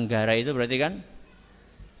 Tenggara itu berarti kan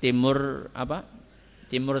timur apa?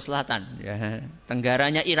 Timur selatan. Ya.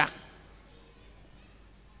 Tenggaranya Irak.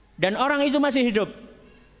 Dan orang itu masih hidup.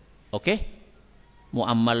 Oke.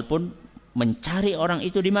 Mu'ammal pun mencari orang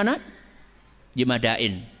itu di mana? Di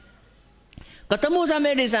Madain. Ketemu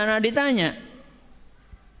sampai di sana, ditanya,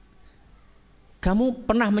 kamu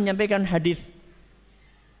pernah menyampaikan hadis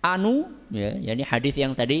anu, ya, yakni hadis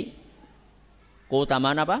yang tadi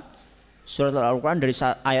keutamaan apa? Surat Al-Quran dari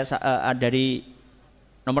ayat dari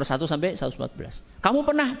nomor 1 sampai 114. Kamu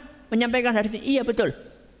pernah menyampaikan hadis ini? Iya, betul.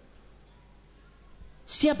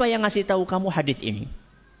 Siapa yang ngasih tahu kamu hadis ini?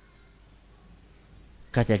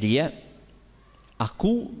 Kata dia,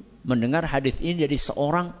 aku mendengar hadis ini dari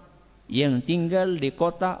seorang yang tinggal di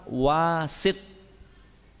kota Wasit.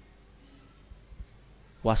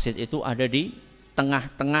 Wasit itu ada di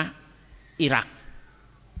tengah-tengah Irak.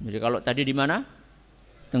 Jadi kalau tadi di mana?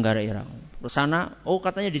 Tenggara Irak. Ke sana, oh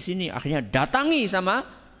katanya di sini. Akhirnya datangi sama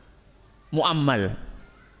Mu'ammal.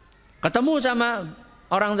 Ketemu sama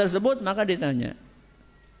orang tersebut, maka ditanya,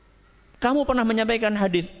 kamu pernah menyampaikan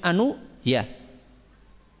hadis anu? Ya.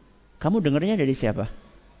 Kamu dengarnya dari siapa?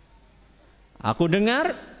 Aku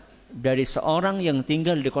dengar dari seorang yang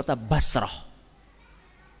tinggal di kota Basrah.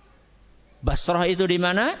 Basrah itu di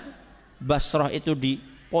mana? Basrah itu di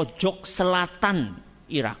pojok selatan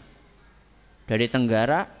Irak. Dari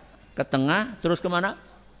tenggara ke tengah, terus kemana?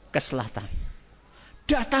 Ke selatan.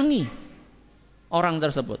 Datangi orang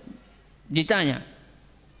tersebut. Ditanya,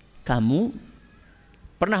 kamu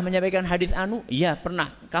pernah menyampaikan hadis anu? Iya,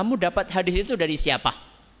 pernah. Kamu dapat hadis itu dari siapa?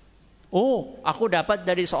 Oh, aku dapat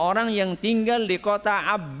dari seorang yang tinggal di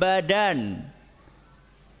kota Abadan.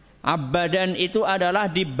 Abadan itu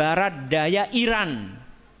adalah di barat daya Iran.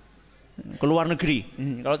 Keluar negeri.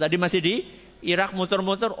 Kalau tadi masih di Irak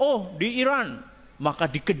muter-muter, oh di Iran.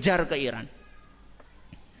 Maka dikejar ke Iran.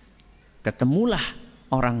 Ketemulah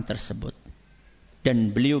orang tersebut.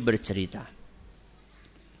 Dan beliau bercerita.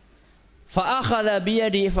 Fa'akhadha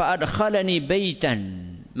biyadi fa'adkhalani baitan.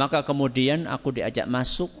 Maka kemudian aku diajak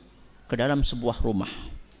masuk ke dalam sebuah rumah.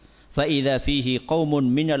 Fa idza fihi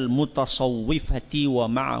qaumun minal mutasawwifati wa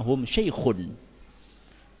ma'ahum syaikhun.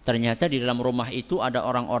 Ternyata di dalam rumah itu ada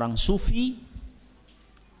orang-orang sufi.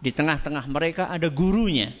 Di tengah-tengah mereka ada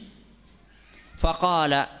gurunya.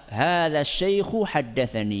 Faqala hadza syaikhu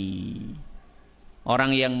haddatsani.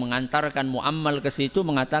 Orang yang mengantarkan Mu'ammal ke situ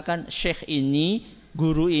mengatakan, syekh ini,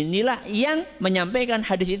 guru inilah yang menyampaikan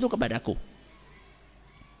hadis itu kepadaku.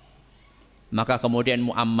 Maka kemudian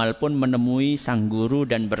Mu'ammal pun menemui sang guru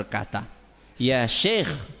dan berkata, ya syekh,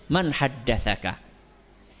 man haddatsaka?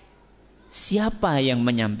 Siapa yang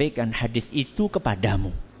menyampaikan hadis itu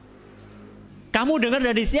kepadamu? Kamu dengar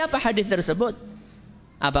dari siapa hadis tersebut?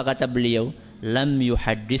 Apa kata beliau? Lam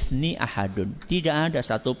yuhadditsni ahadun. Tidak ada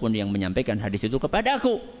satupun yang menyampaikan hadis itu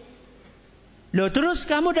kepadaku. Loh, terus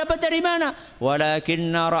kamu dapat dari mana?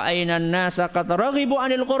 Walakinna ra'ayna an-nasa qad raghibu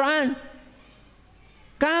 'anil Qur'an.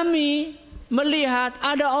 Kami melihat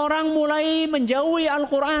ada orang mulai menjauhi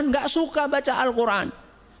Al-Quran, gak suka baca Al-Quran.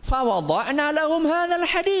 Fawada'na lahum hadzal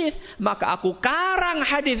hadis. Maka aku karang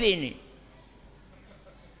hadis ini.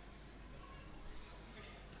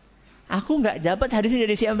 Aku nggak dapat hadis ini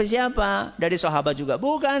dari siapa-siapa. Dari sahabat juga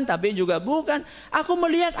bukan, tabi'in juga bukan. Aku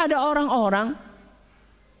melihat ada orang-orang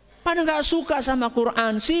pada nggak suka sama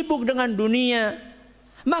Quran, sibuk dengan dunia.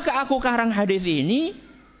 Maka aku karang hadis ini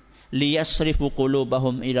liyasrifu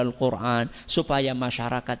qulubahum ilal Quran, supaya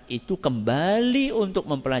masyarakat itu kembali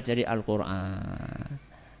untuk mempelajari Al-Quran.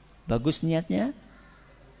 Bagus niatnya?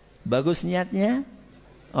 Bagus niatnya?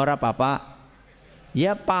 Ora papa?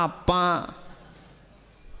 Ya papa.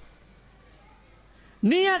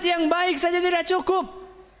 Niat yang baik saja tidak cukup.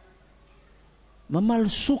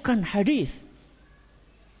 Memalsukan hadis.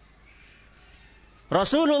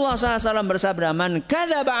 Rasulullah SAW bersabda, "Man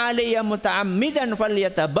kadzaba alayya muta'ammidan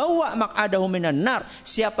falyatabawwa maq'adahu minan nar."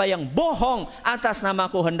 Siapa yang bohong atas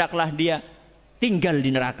namaku, hendaklah dia tinggal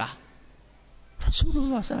di neraka.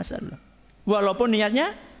 Rasulullah SAW. Walaupun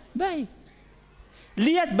niatnya baik.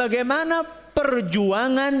 Lihat bagaimana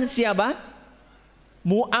perjuangan siapa?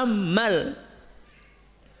 Mu'ammal.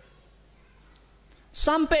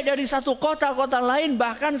 Sampai dari satu kota-kota lain,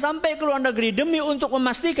 bahkan sampai ke luar negeri demi untuk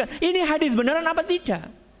memastikan ini hadis beneran apa tidak.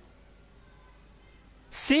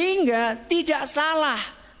 Sehingga tidak salah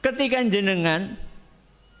ketika jenengan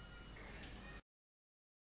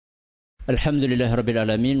Alhamdulillahirabbil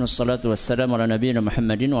alamin wassalatu wassalamu ala nabiyina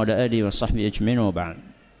Muhammadin wa ala alihi washabbihi ajmain wa ba'd.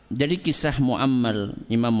 Dari kisah Mu'ammal,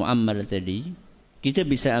 Imam Mu'ammal tadi, kita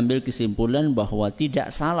bisa ambil kesimpulan bahwa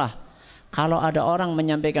tidak salah kalau ada orang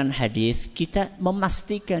menyampaikan hadis, kita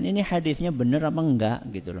memastikan ini hadisnya benar apa enggak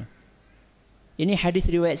gitu loh. Ini hadis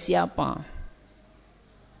riwayat siapa?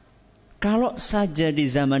 Kalau saja di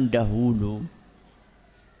zaman dahulu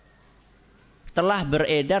telah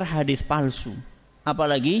beredar hadis palsu,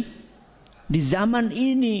 apalagi di zaman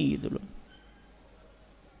ini gitu loh.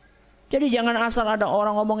 Jadi jangan asal ada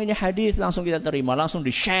orang ngomong ini hadis langsung kita terima, langsung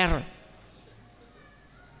di-share.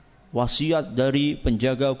 Wasiat dari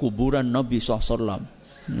penjaga kuburan Nabi SAW.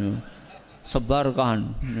 Ya.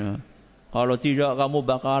 Sebarkan. Ya. Kalau tidak kamu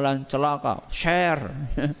bakalan celaka. Share.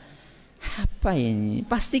 Apa ini?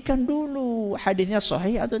 Pastikan dulu hadisnya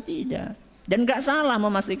sahih atau tidak. Dan gak salah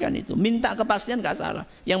memastikan itu. Minta kepastian gak salah.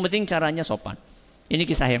 Yang penting caranya sopan. Ini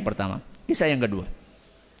kisah yang pertama. Kisah yang kedua.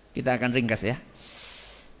 Kita akan ringkas ya.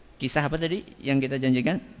 Kisah apa tadi yang kita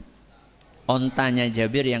janjikan? Ontanya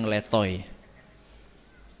Jabir yang letoy.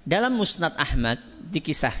 Dalam Musnad Ahmad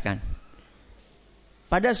dikisahkan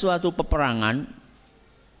pada suatu peperangan,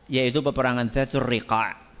 yaitu peperangan Dzatur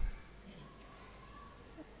Riqa'.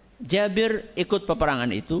 Jabir ikut peperangan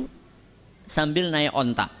itu sambil naik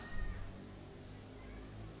onta.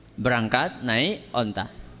 Berangkat naik onta.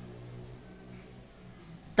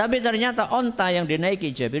 Tapi ternyata onta yang dinaiki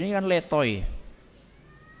Jabir ini kan letoy.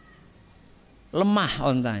 Lemah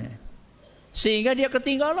ontanya. Sehingga dia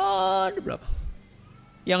ketinggalan di belakang.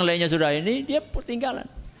 Yang lainnya sudah ini, dia ketinggalan.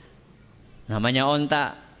 Namanya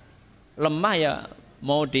onta lemah ya,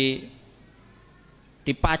 mau dipacu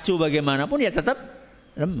bagaimanapun ya tetap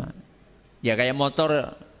lemah. Ya kayak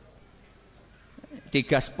motor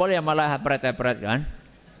digaspol ya malah pret-pret kan.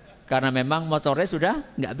 Karena memang motornya sudah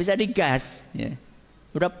nggak bisa digas. Ya.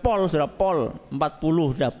 Sudah pol 40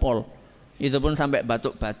 sudah pol. Itu pun sampai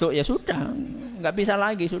batuk-batuk ya sudah, nggak bisa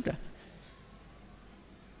lagi sudah.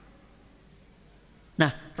 Nah,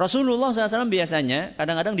 Rasulullah SAW biasanya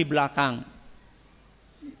kadang-kadang di belakang,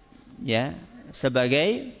 ya,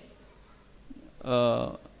 sebagai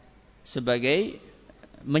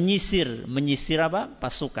menyisir apa?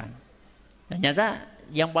 Pasukan. Ternyata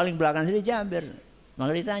yang paling belakang sini Jabir.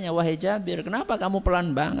 Maka ditanya, wahai Jabir, kenapa kamu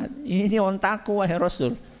pelan banget? Ini ontaku wahai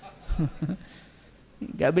Rasul.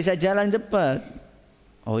 Gak bisa jalan cepat.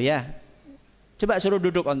 Oh ya, coba suruh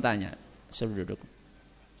duduk ontanya, suruh duduk.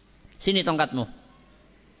 Sini tongkatmu.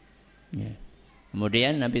 Ya.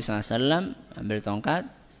 Kemudian Nabi SAW ambil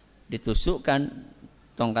tongkat, ditusukkan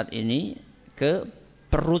tongkat ini ke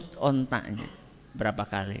perut ontanya berapa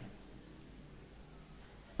kali.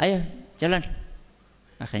 Ayo jalan.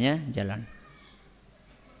 Akhirnya jalan.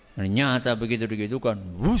 Ternyata begitu kan,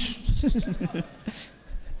 wush.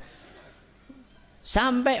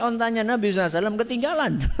 Sampai ontanya Nabi SAW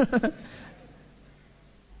ketinggalan.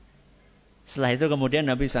 Setelah itu kemudian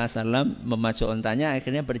Nabi SAW memacu ontanya,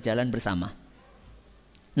 akhirnya berjalan bersama.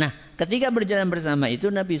 Nah, ketika berjalan bersama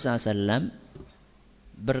itu Nabi SAW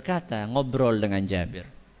berkata, ngobrol dengan Jabir.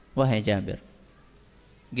 Wahai Jabir,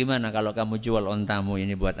 gimana kalau kamu jual ontamu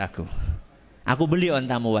ini buat aku? Aku beli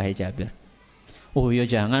ontamu wahai Jabir. Oh ya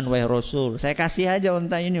jangan wahai Rasul, saya kasih aja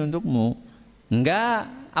onta ini untukmu.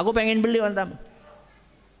 Enggak, aku pengen beli ontamu.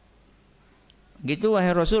 Gitu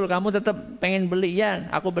wahai Rasul, kamu tetap pengen beli?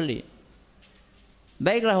 Ya, aku beli.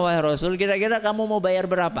 Baiklah wahai Rasul, kira-kira kamu mau bayar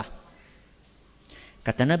berapa?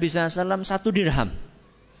 Kata Nabi SAW, 1 dirham.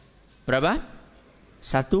 Berapa?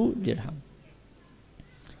 1 dirham.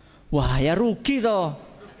 Wah, ya rugi toh.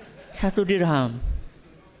 1 dirham.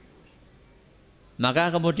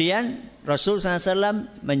 Maka kemudian Rasul SAW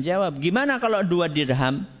menjawab, gimana kalau 2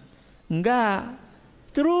 dirham? Enggak.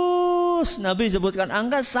 Terus Nabi sebutkan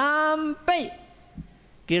angka sampai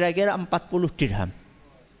kira-kira 40 dirham.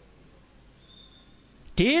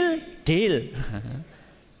 Deal.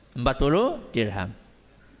 40 dirham.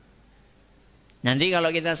 Nanti kalau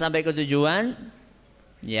kita sampai ke tujuan,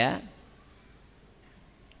 ya,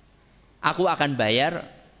 aku akan bayar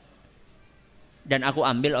dan aku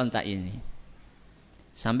ambil onta ini.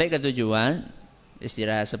 Sampai ke tujuan,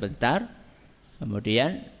 istirahat sebentar,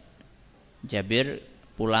 kemudian Jabir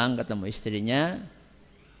pulang ketemu istrinya,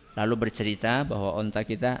 lalu bercerita bahwa onta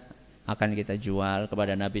kita akan kita jual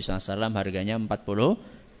kepada Nabi SAW, harganya 40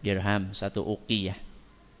 dirham, 1 uqiyah.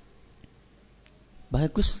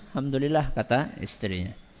 Bagus, alhamdulillah, kata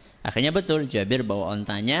istrinya. Akhirnya betul, Jabir bawa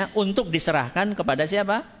ontanya untuk diserahkan kepada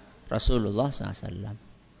siapa? Rasulullah SAW.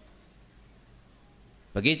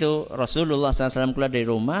 Begitu Rasulullah SAW keluar dari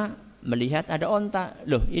rumah, melihat ada onta.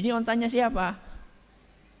 Loh, ini ontanya siapa?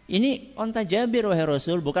 Ini onta Jabir, wahai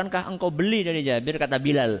Rasul. Bukankah engkau beli dari Jabir? Kata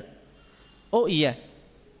Bilal. Oh iya.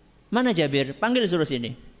 Mana Jabir? Panggil, suruh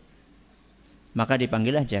sini. Maka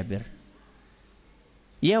dipanggillah Jabir.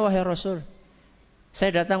 Ya, wahai Rasul,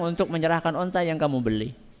 saya datang untuk menyerahkan onta yang kamu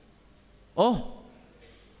beli. Oh,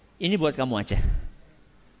 ini buat kamu aja.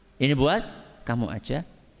 Ini buat kamu aja.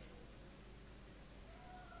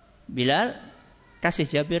 Bilal kasih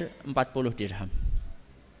Jabir 40 dirham.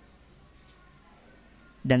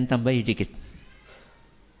 Dan tambahi dikit.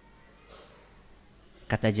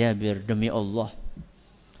 Kata Jabir, demi Allah,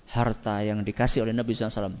 harta yang dikasih oleh Nabi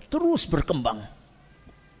SAW terus berkembang.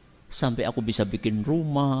 Sampai aku bisa bikin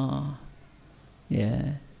rumah.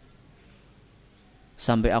 Ya.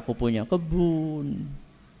 Sampai aku punya kebun.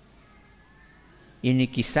 Ini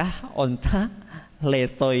kisah onta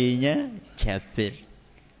letoinya Jabir.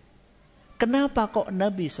 Kenapa kok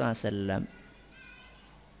Nabi SAW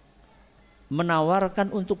menawarkan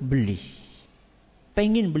untuk beli?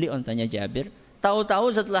 Pengen beli ontanya Jabir. Tahu-tahu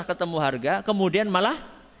setelah ketemu harga, kemudian malah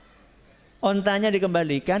ontanya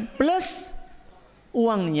dikembalikan plus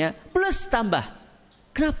uangnya plus tambah.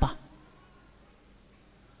 Kenapa?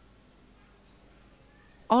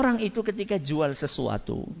 Orang itu ketika jual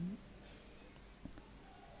sesuatu,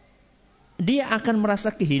 dia akan merasa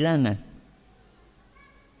kehilangan.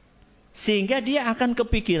 Sehingga dia akan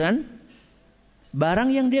kepikiran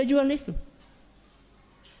barang yang dia jual itu.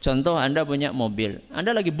 Contoh, Anda punya mobil.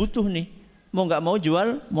 Anda lagi butuh nih. Mau gak mau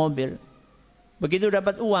jual mobil. Begitu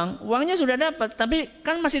dapat uang, uangnya sudah dapat. Tapi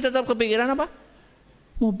kan masih tetap kepikiran apa?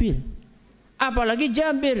 Mobil. Apalagi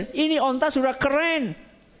Jabir. Ini onta sudah keren.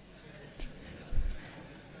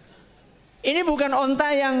 Ini bukan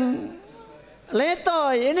onta yang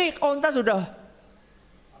letoy. Ini onta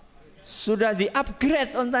sudah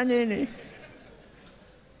di-upgrade ontanya ini.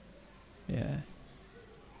 Ya.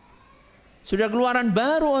 Sudah keluaran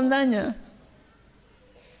baru ontanya.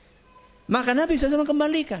 Maka Nabi SAW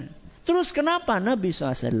kembalikan. Terus kenapa Nabi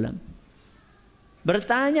SAW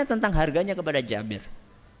bertanya tentang harganya kepada Jabir?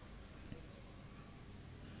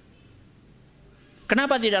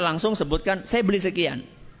 Kenapa tidak langsung sebutkan, saya beli sekian?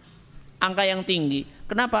 Angka yang tinggi.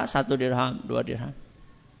 Kenapa? 1 dirham, 2 dirham.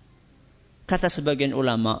 Kata sebagian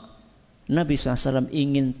ulama, Nabi SAW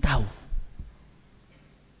ingin tahu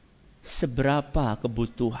seberapa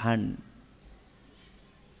kebutuhan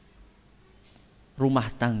rumah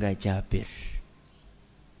tangga Jabir.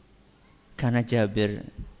 Karena Jabir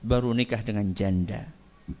baru nikah dengan janda.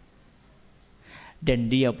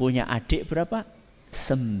 Dan dia punya adik berapa?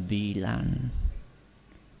 9.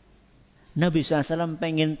 Nabi SAW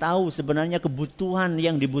pengen tahu sebenarnya kebutuhan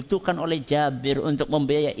yang dibutuhkan oleh Jabir untuk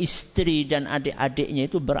membiayai istri dan adik-adiknya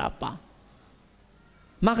itu berapa.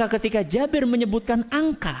 Maka ketika Jabir menyebutkan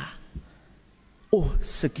angka, oh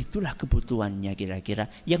segitulah kebutuhannya kira-kira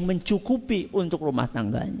yang mencukupi untuk rumah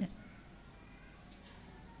tangganya.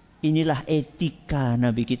 Inilah etika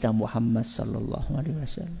Nabi kita Muhammad SAW.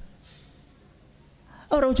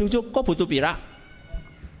 Orang cucuk, kok butuh pira?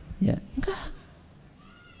 Ya, enggak.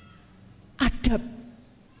 Adab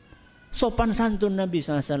sopan santun Nabi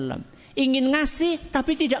SAW. Ingin ngasih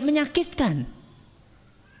tapi tidak menyakitkan.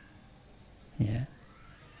 Ya.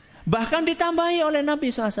 Bahkan ditambahi oleh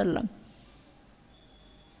Nabi SAW.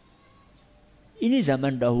 Ini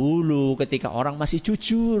zaman dahulu ketika orang masih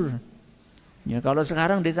jujur. Ya, kalau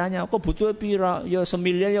sekarang ditanya, kok butuh pira? Ya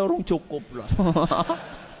semiliar ya orang cukup lah.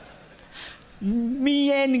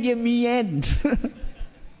 Mien.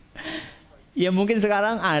 Ya mungkin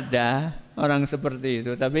sekarang ada orang seperti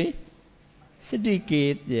itu, tapi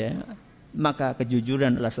sedikit ya. Maka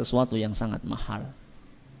kejujuran adalah sesuatu yang sangat mahal.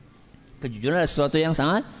 Kejujuran adalah sesuatu yang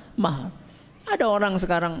sangat mahal. Ada orang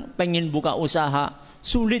sekarang pengen buka usaha,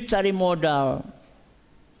 sulit cari modal.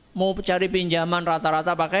 Mau cari pinjaman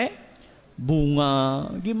rata-rata pakai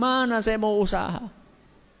bunga. Gimana saya mau usaha?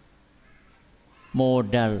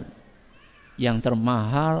 Modal yang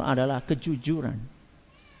termahal adalah kejujuran.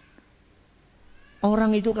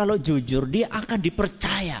 Orang itu kalau jujur, dia akan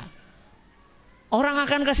dipercaya. Orang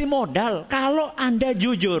akan kasih modal kalau Anda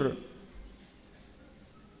jujur.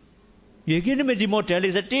 Ya gini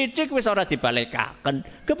dimodali sedidik wis ora dibalekaken.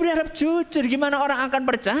 Kepriarep jujur, gimana orang akan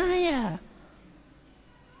percaya?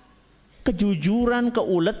 Kejujuran,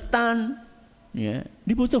 keuletan ya,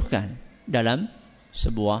 dibutuhkan dalam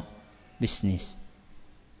sebuah bisnis.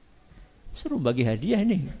 Suruh bagi hadiah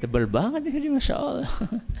ini, tebal banget ini, Masya Allah.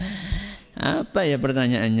 Apa ya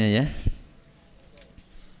pertanyaannya ya?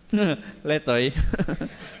 Letoy.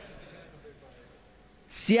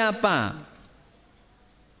 Siapa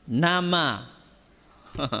nama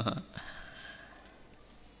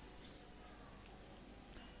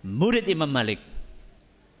murid Imam Malik?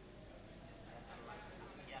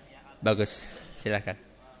 Bagus, silakan.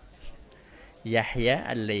 Yahya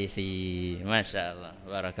Al-Laythi. Masya Allah,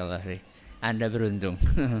 barakallahu fiik. Anda beruntung.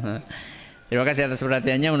 Terima kasih atas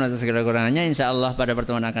perhatiannya. Menurut segala kurangannya, insyaallah pada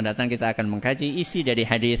pertemuan akan datang kita akan mengkaji isi dari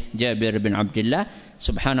hadis Jabir bin Abdullah.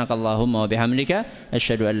 Subhanakallahumma wa bihamdika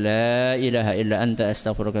asyhadu an la ilaha illa anta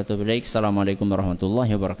astaghfiruka wa atubu ilaik. Assalamualaikum warahmatullahi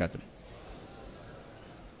wabarakatuh.